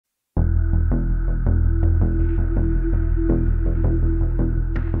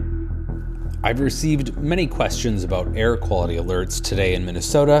I've received many questions about air quality alerts today in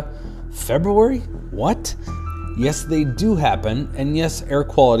Minnesota. February? What? Yes, they do happen, and yes, air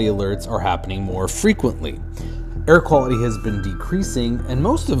quality alerts are happening more frequently. Air quality has been decreasing, and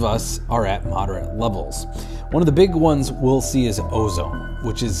most of us are at moderate levels. One of the big ones we'll see is ozone,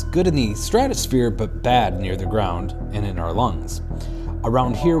 which is good in the stratosphere but bad near the ground and in our lungs.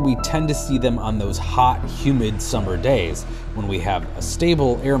 Around here, we tend to see them on those hot, humid summer days when we have a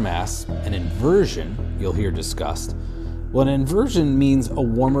stable air mass, an inversion you'll hear discussed. Well, an inversion means a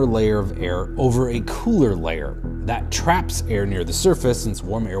warmer layer of air over a cooler layer. That traps air near the surface since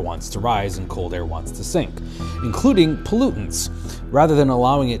warm air wants to rise and cold air wants to sink, including pollutants. Rather than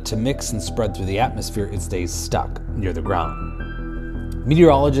allowing it to mix and spread through the atmosphere, it stays stuck near the ground.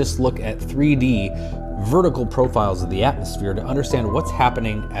 Meteorologists look at 3D vertical profiles of the atmosphere to understand what's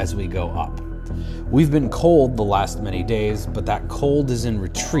happening as we go up. We've been cold the last many days, but that cold is in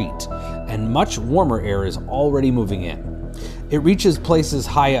retreat, and much warmer air is already moving in. It reaches places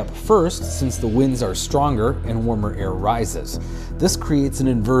high up first since the winds are stronger and warmer air rises. This creates an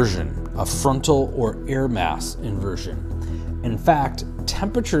inversion, a frontal or air mass inversion. In fact,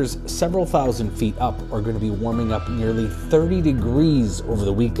 temperatures several thousand feet up are going to be warming up nearly 30 degrees over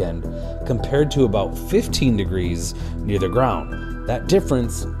the weekend, compared to about 15 degrees near the ground. That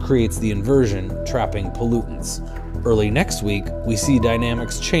difference creates the inversion, trapping pollutants. Early next week, we see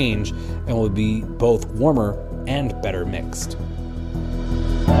dynamics change and will be both warmer and better mixed.